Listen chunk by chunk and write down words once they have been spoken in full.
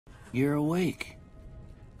you're awake.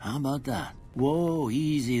 How about that? Whoa,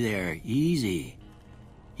 easy there, easy.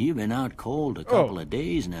 You've been out cold a couple of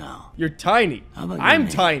days now. You're tiny. How about I'm your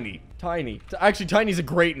name? tiny. Tiny. Actually, Tiny's a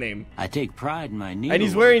great name. I take pride in my needle. And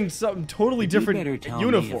he's wearing something totally different better tell me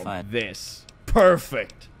uniform. if I- This.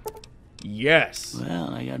 Perfect. Yes.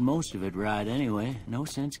 Well, I got most of it right anyway. No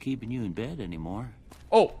sense keeping you in bed anymore.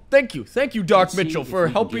 Oh, thank you. Thank you, Doc Let's see Mitchell, if for we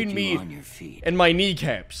can helping get me you on your feet. and my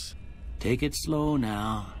kneecaps. Take it slow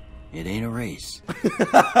now. It ain't a race.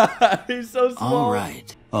 He's so small. All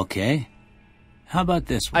right. Okay. How about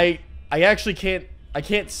this one? I actually can't. I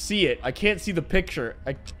can't see it. I can't see the picture.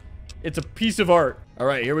 It's a piece of art. All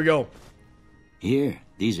right, here we go. Here,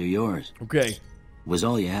 these are yours. Okay. Was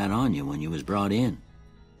all you had on you when you was brought in.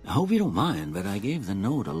 I hope you don't mind, but I gave the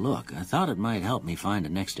note a look. I thought it might help me find a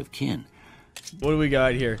next of kin. What do we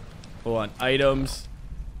got here? Hold on. Items.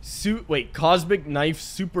 Wait, cosmic knife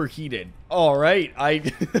superheated. All right,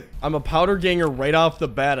 I'm a powder ganger right off the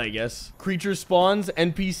bat, I guess. Creature spawns,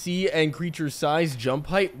 NPC, and creature size, jump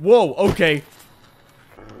height. Whoa, okay.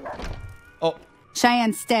 Oh,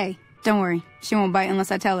 Cheyenne, stay. Don't worry. She won't bite unless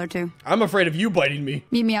I tell her to. I'm afraid of you biting me.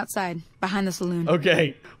 Meet me outside, behind the saloon.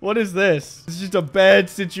 Okay, what is this? It's just a bad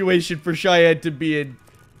situation for Cheyenne to be in.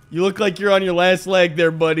 You look like you're on your last leg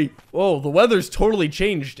there, buddy. Whoa, the weather's totally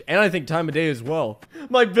changed, and I think time of day as well.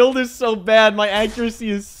 My build is so bad. My accuracy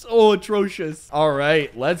is so atrocious. All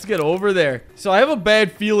right, let's get over there. So I have a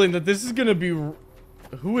bad feeling that this is gonna be...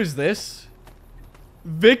 Who is this?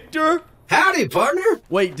 Victor? Howdy, partner.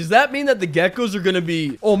 Wait, does that mean that the geckos are gonna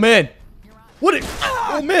be... Oh, man. What is...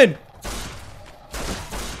 Oh, man.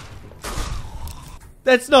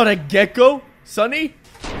 That's not a gecko, Sonny.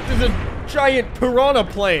 There's a giant piranha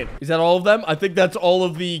plant. Is that all of them? I think that's all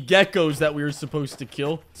of the geckos that we were supposed to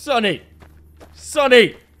kill. Sonny!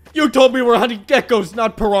 Sonny! You told me we're hunting geckos,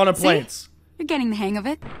 not piranha plants. You're getting the hang of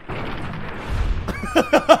it.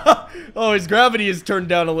 Oh, his gravity is turned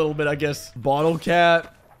down a little bit, I guess. Bottle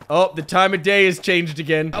cap. Oh, the time of day has changed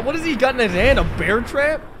again. What has he got in his hand? A bear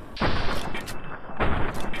trap?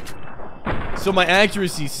 So my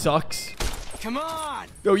accuracy sucks. Come on.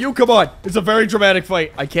 Yo, you come on. It's a very dramatic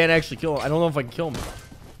fight. I can't actually kill him. I don't know if I can kill him.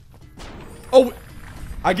 Oh,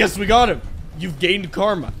 I guess we got him. You've gained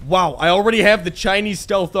karma. Wow, I already have the Chinese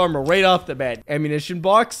stealth armor right off the bat. Ammunition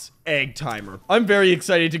box, egg timer. I'm very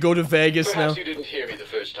excited to go to Vegas now. Perhaps you didn't hear me the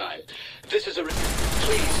first time. This is a...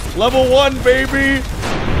 Please. Level 1, baby!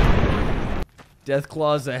 Death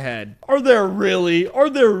claws ahead. Are there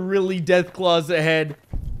really death claws ahead?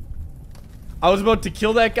 I was about to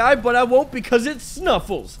kill that guy, but I won't because it's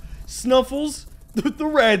Snuffles. Snuffles, the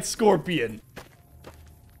red scorpion.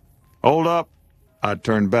 Hold up. I'd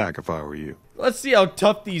turn back if I were you. Let's see how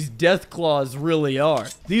tough these death claws really are.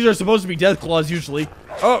 These are supposed to be death claws usually.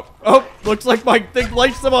 Oh, looks like my thing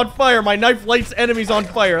lights them on fire. My knife lights enemies on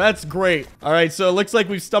fire. That's great. All right, so it looks like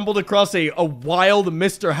we've stumbled across a wild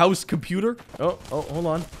Mr. House computer. Oh, hold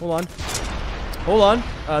on.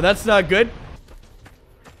 That's not good.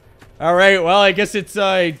 All right, well, I guess it's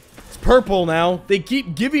purple now. They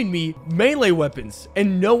keep giving me melee weapons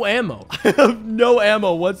and no ammo. I have no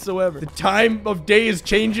ammo whatsoever. The time of day is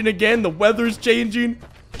changing again. The weather's changing.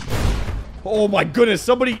 Oh my goodness,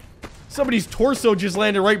 somebody's torso just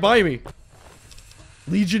landed right by me.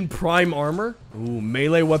 Legion Prime Armor. Ooh,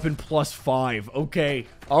 melee weapon +5. Okay.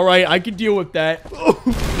 All right, I can deal with that. Oh,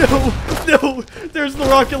 no. There's the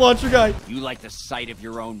rocket launcher guy. You like the sight of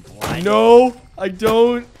your own blood? No, I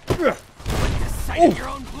don't. The sight of your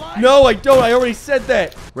own blood? No, I don't. I already said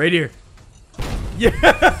that. Right here.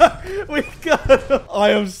 Yeah, we got him. I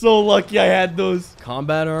am so lucky I had those.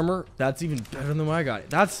 Combat armor. That's even better than what I got.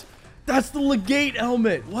 That's the Legate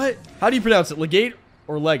helmet. What? How do you pronounce it? Legate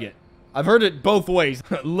or Legate? I've heard it both ways.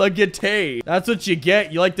 Legate. That's what you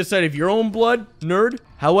get. You like the sight of your own blood, nerd?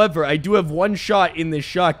 However, I do have one shot in this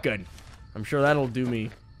shotgun. I'm sure that'll do me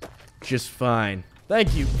just fine.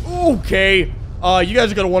 Thank you. Okay. You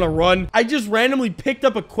guys are gonna want to run. I just randomly picked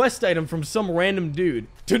up a quest item from some random dude.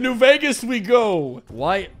 To New Vegas we go.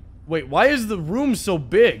 Why? Wait, why is the room so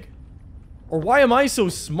big? Or why am I so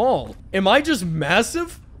small? Am I just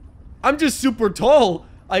massive? I'm just super tall.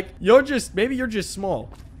 Like, maybe you're just small.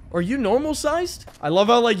 Are you normal sized? I love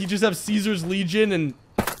how, like, you just have Caesar's Legion and...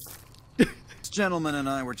 This gentleman and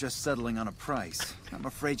I were just settling on a price. I'm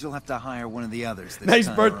afraid you'll have to hire one of the others this Nice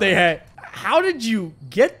time birthday around. hat. How did you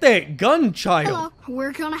get that gun, child? Hello,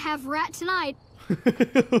 we're gonna have rat tonight.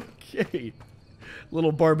 Okay.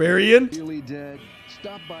 Little barbarian. Really dead.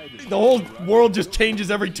 Stop by The whole world just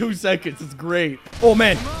changes every 2 seconds. It's great. Oh,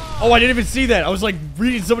 man. Oh, I didn't even see that. I was, like,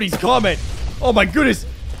 reading somebody's comment. Oh, my goodness.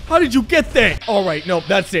 How did you get that? All right. Nope.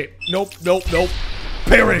 That's it. Nope.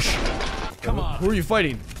 Perish! Come on. Who are you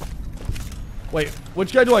fighting? Wait,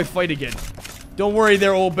 which guy do I fight again? Don't worry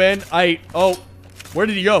there, old Ben. Oh, where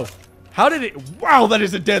did he go? How did it? Wow, that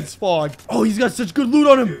is a dense fog. Oh, he's got such good loot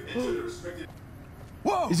on him.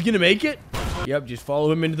 Whoa. Is he gonna make it? Yep, just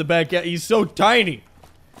follow him into the back. He's so tiny.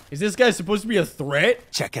 Is this guy supposed to be a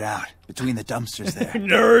threat? Check it out. Between the dumpsters there.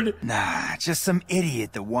 Nerd. Nah, just some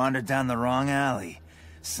idiot that wandered down the wrong alley.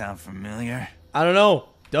 Sound familiar? I don't know.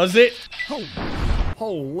 Does it? Oh,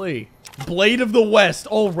 holy. Blade of the West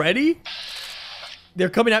already? They're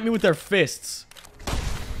coming at me with their fists.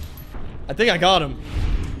 I think I got him.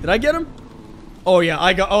 Did I get him? Oh, yeah,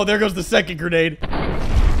 I got... Oh, there goes the second grenade.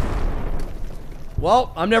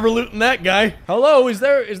 Well, I'm never looting that guy. Hello, is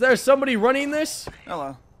there somebody running this?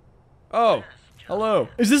 Hello. Oh, hello.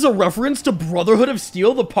 Is this a reference to Brotherhood of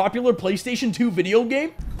Steel, the popular PlayStation 2 video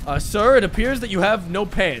game? Sir, it appears that you have no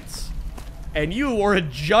pants. And you are a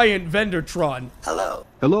giant Vendertron. Hello.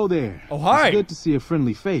 Hello there. Oh, hi. It's good to see a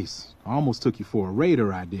friendly face. I almost took you for a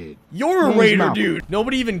raider, I did. You're a raider, dude.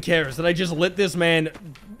 Nobody even cares that I just lit this man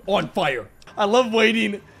on fire. I love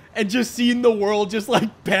waiting and just seeing the world just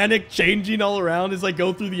like panic changing all around as I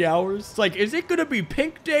go through the hours. It's like, is it gonna be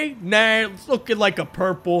pink day? Nah, it's looking like a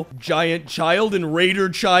purple. Giant child and raider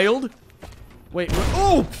child. Wait,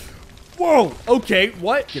 oh! Whoa! Okay,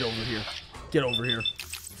 what? Get over here. Get over here.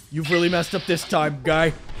 You've really messed up this time,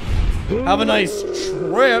 guy. Have a nice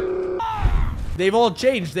trip. They've all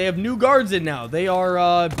changed. They have new guards in now. They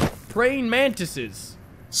are, praying mantises.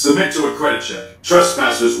 Submit to a credit check.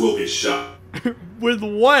 Trespassers will be shot. With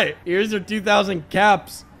what? Here's your 2,000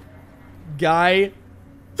 caps, guy.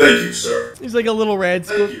 Thank you, sir. He's like a little red.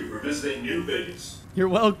 Thank you for visiting New Vegas. You're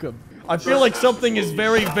welcome. I feel like something is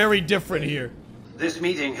very, very different here. This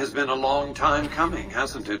meeting has been a long time coming,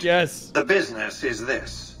 hasn't it? Yes. The business is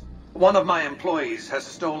this. One of my employees has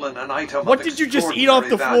stolen an item. What did you just eat off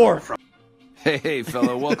the floor? Hey,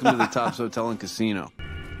 fellow, welcome to the Tops Hotel and Casino.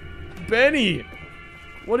 Benny,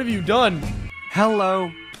 what have you done?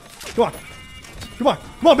 Hello. Come on. Come on.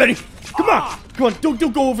 Come on, Benny. Come on. Come on.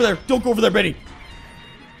 Don't go over there. Don't go over there, Benny.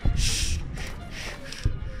 Shh.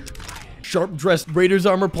 Sharp dressed Raiders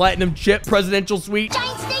armor, platinum chip, presidential suite.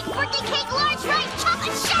 Giant steak, birthday cake, large rice,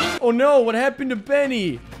 chocolate shake. Oh no, what happened to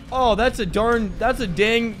Benny? Oh, that's a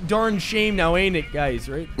dang darn shame now, ain't it, guys,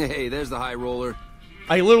 right? Hey, there's the high roller.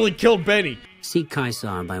 I literally killed Benny. Seek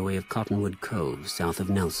Kaisar by way of Cottonwood Cove, south of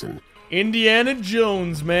Nelson. Indiana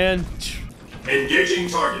Jones, man. Engaging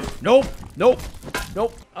target. Nope. Nope.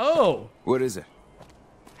 Nope. Oh. What is it?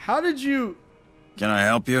 How did you... Can I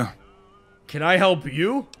help you? Can I help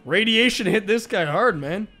you? Radiation hit this guy hard,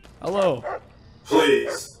 man. Hello.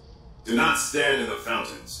 Please, do not stand in the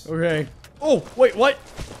fountains. Okay. Oh, wait, what?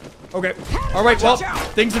 Okay. All right, well,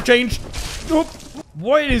 things have changed. Nope.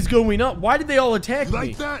 What is going on? Why did they all attack me?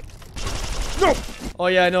 Like that? No. Oh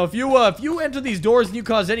yeah, no. If you enter these doors and you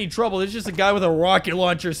cause any trouble, there's just a guy with a rocket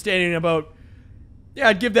launcher standing about. Yeah,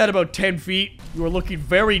 I'd give that about 10 feet. You are looking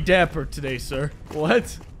very dapper today, sir.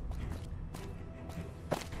 What?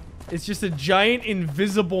 It's just a giant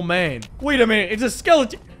invisible man. Wait a minute, it's a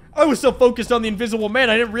skeleton. I was so focused on the invisible man,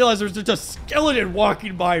 I didn't realize there was just a skeleton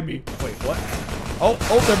walking by me. Wait, what? Oh,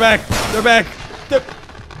 they're back. They're back.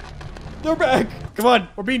 They're back. Come on,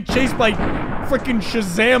 we're being chased by freaking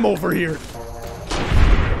Shazam over here.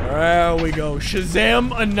 There we go.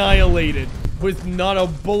 Shazam annihilated with not a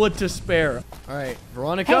bullet to spare. All right,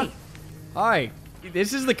 Veronica. Hey. Hi.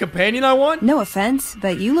 This is the companion I want? No offense,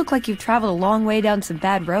 but you look like you've traveled a long way down some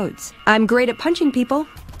bad roads. I'm great at punching people.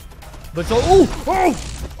 But so,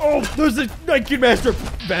 oh, there's a Night Kid Master.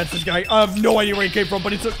 That's this guy. I have no idea where he came from,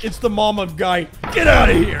 but it's the mama guy. Get out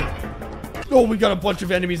of here. Oh, we got a bunch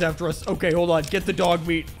of enemies after us. Okay, hold on. Get the dog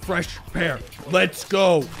meat. Fresh pear. Let's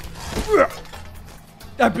go.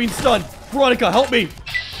 I've been stunned. Veronica, help me.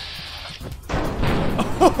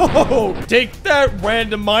 Oh, take that,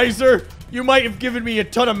 randomizer. You might have given me a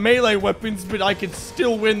ton of melee weapons, but I could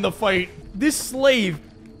still win the fight. This slave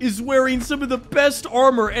is wearing some of the best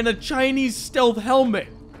armor and a Chinese stealth helmet.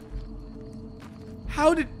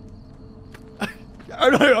 How did...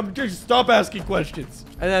 I'm just stop asking questions.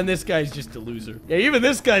 And then this guy's just a loser. Yeah, even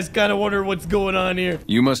this guy's kind of wondering what's going on here.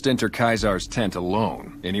 You must enter Kaisar's tent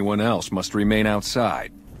alone. Anyone else must remain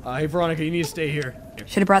outside. Hey, Veronica, you need to stay here.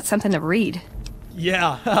 Should have brought something to read.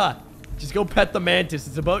 Yeah, haha. Just go pet the mantis.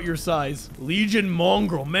 It's about your size. Legion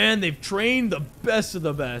Mongrel. Man, they've trained the best of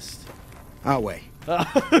the best. I'll wait.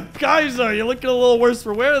 Kaiser, you're looking a little worse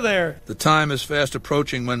for wear there. The time is fast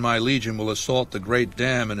approaching when my legion will assault the Great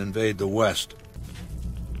Dam and invade the West.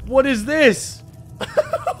 What is this?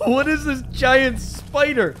 What is this giant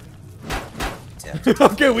spider?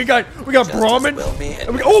 Okay, we got Brahmin.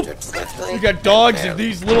 And we got dogs and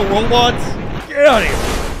these little robots. Get out of here.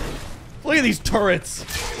 Look at these turrets.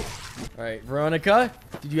 All right, Veronica,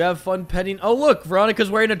 did you have fun petting? Oh, look,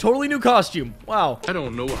 Veronica's wearing a totally new costume. Wow. I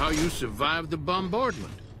don't know how you survived the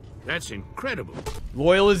bombardment. That's incredible.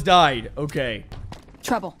 Loyal has died. Okay.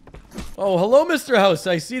 Trouble. Oh, hello, Mr. House.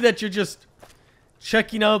 I see that you're just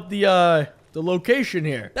checking out the location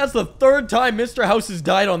here. That's the third time Mr. House has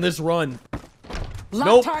died on this run.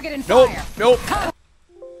 Lock target and fire. Nope.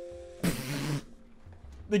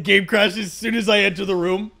 The game crashes as soon as I enter the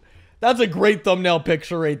room. That's a great thumbnail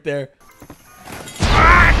picture right there.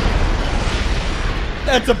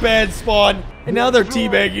 That's a bad spawn. And now they're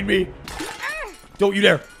teabagging me. Don't you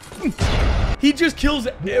dare. He just kills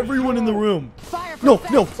everyone in the room. No.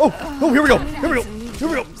 Oh, here we go.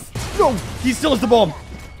 No, he still has the bomb.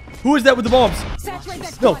 Who is that with the bombs?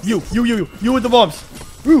 No, you with the bombs.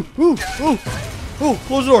 Ooh,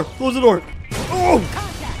 close the door. Oh,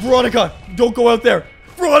 Veronica, don't go out there.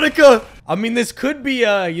 Veronica! I mean, this could be,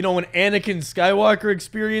 you know, an Anakin Skywalker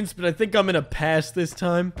experience, but I think I'm gonna pass this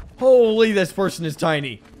time. Holy, this person is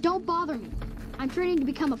tiny. Don't bother me. I'm training to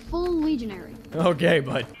become a full legionary. Okay,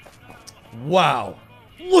 bud. Wow.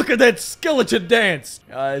 Look at that skeleton dance.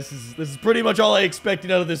 This is pretty much all I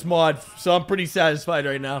expected out of this mod, so I'm pretty satisfied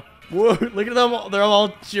right now. Whoa, look at them. They're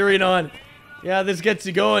all cheering on. Yeah, this gets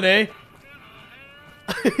you going, eh?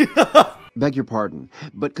 Beg your pardon,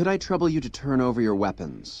 but could I trouble you to turn over your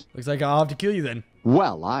weapons? Looks like I'll have to kill you then.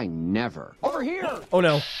 Well, I never. Over here! Oh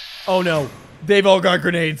no. They've all got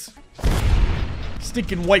grenades.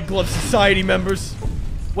 Stinking White Glove Society members.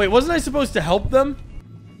 Wait, wasn't I supposed to help them?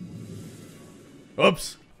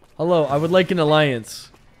 Oops. Hello, I would like an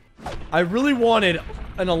alliance. I really wanted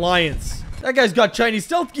an alliance. That guy's got Chinese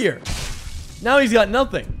stealth gear. Now he's got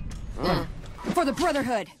nothing. For the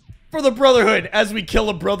Brotherhood. For the Brotherhood, as we kill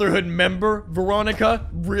a Brotherhood member. Veronica,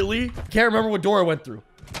 really? Can't remember what door I went through.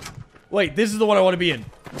 Wait, this is the one I want to be in.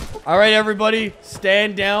 All right, everybody,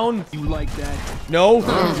 stand down. You like that? No.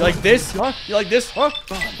 You like this? Huh? You like this? Huh?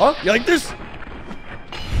 Huh? You like this?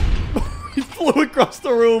 He flew across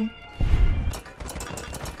the room.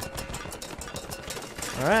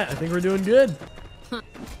 All right, I think we're doing good.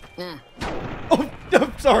 Oh,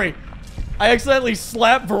 I'm sorry. I accidentally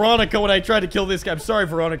slapped Veronica when I tried to kill this guy. I'm sorry,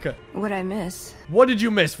 Veronica. What'd I miss? What did you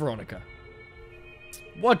miss, Veronica?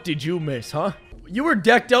 What did you miss, huh? You were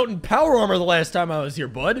decked out in power armor the last time I was here,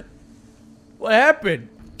 bud. What happened?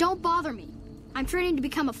 Don't bother me. I'm training to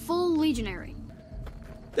become a full legionary.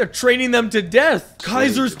 They're training them to death.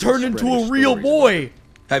 Kaiser's turned into a real boy.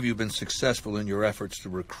 Have you been successful in your efforts to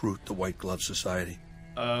recruit the White Glove Society?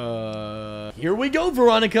 Here we go,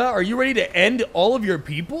 Veronica. Are you ready to end all of your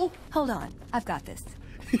people? Hold on. I've got this.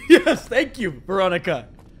 Yes, thank you, Veronica,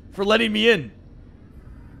 for letting me in.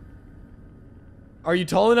 Are you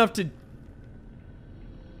tall enough to...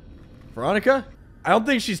 Veronica? I don't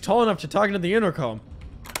think she's tall enough to talk into the intercom.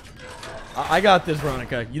 I got this,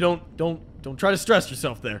 Veronica. You don't try to stress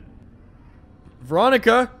yourself there.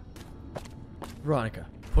 Veronica. Veronica.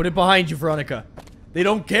 Put it behind you, Veronica. They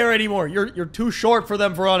don't care anymore. You're too short for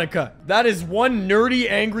them, Veronica. That is one nerdy,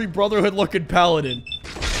 angry Brotherhood looking paladin.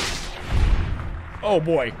 Oh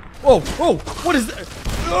boy. Whoa, what is that?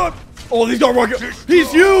 Oh, he's got rocket. He's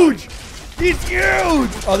huge. He's huge.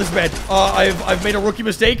 Oh, this is bad. I've made a rookie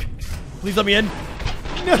mistake. Please let me in.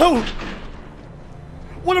 No.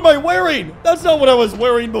 What am I wearing? That's not what I was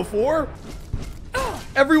wearing before.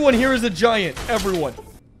 Everyone here is a giant. Everyone.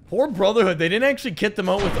 Poor Brotherhood. They didn't actually kit them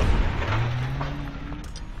out with them.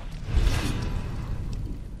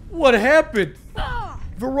 What happened?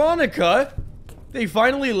 Veronica, they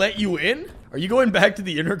finally let you in? Are you going back to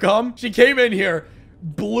the intercom? She came in here,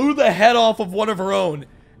 blew the head off of one of her own,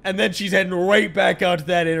 and then she's heading right back out to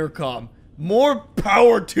that intercom. More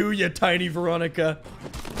power to you, tiny Veronica.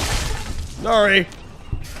 Sorry.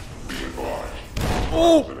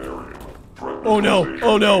 Oh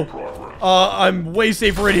no. I'm way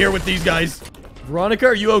safer in here with these guys. Veronica,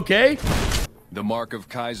 are you okay? The mark of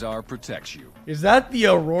Kaiser protects you. Is that the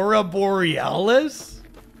Aurora Borealis?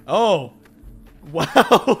 Oh.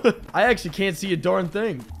 Wow. I actually can't see a darn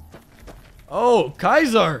thing. Oh,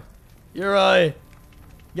 Kaiser. You got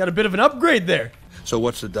a bit of an upgrade there. So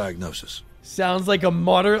what's the diagnosis? Sounds like a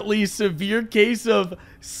moderately severe case of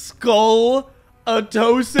skull-atosis.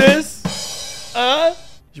 You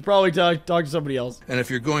should probably talk to somebody else. And if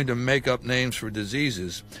you're going to make up names for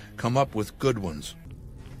diseases, come up with good ones.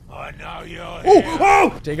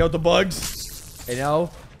 Oh! Take out the bugs. And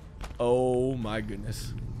now, oh my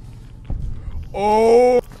goodness.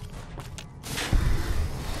 Oh!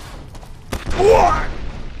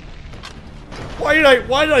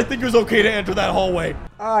 Why did I think it was okay to enter that hallway?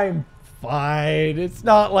 I'm fine. It's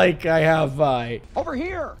not like I have, Over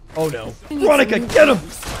here! Oh no. Veronica, get him!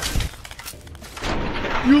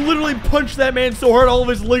 You literally punched that man so hard all of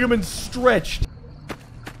his ligaments stretched.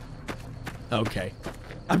 Okay.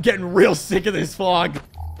 I'm getting real sick of this fog.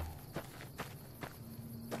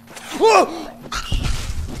 Whoa!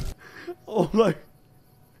 Oh my.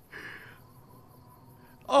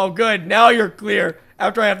 Oh good, now you're clear.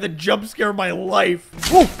 After I have the jump scare of my life.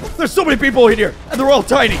 Whoa! There's so many people in here, and they're all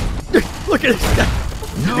tiny. Look at this guy.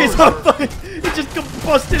 No. He's on fire. He just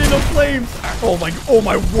combusted into flames. Oh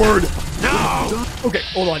my word. No! Okay,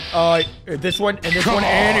 hold on. This one, and this one,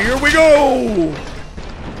 and here we go!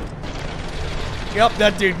 Yep,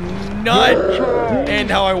 that did not end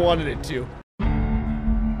how I wanted it to.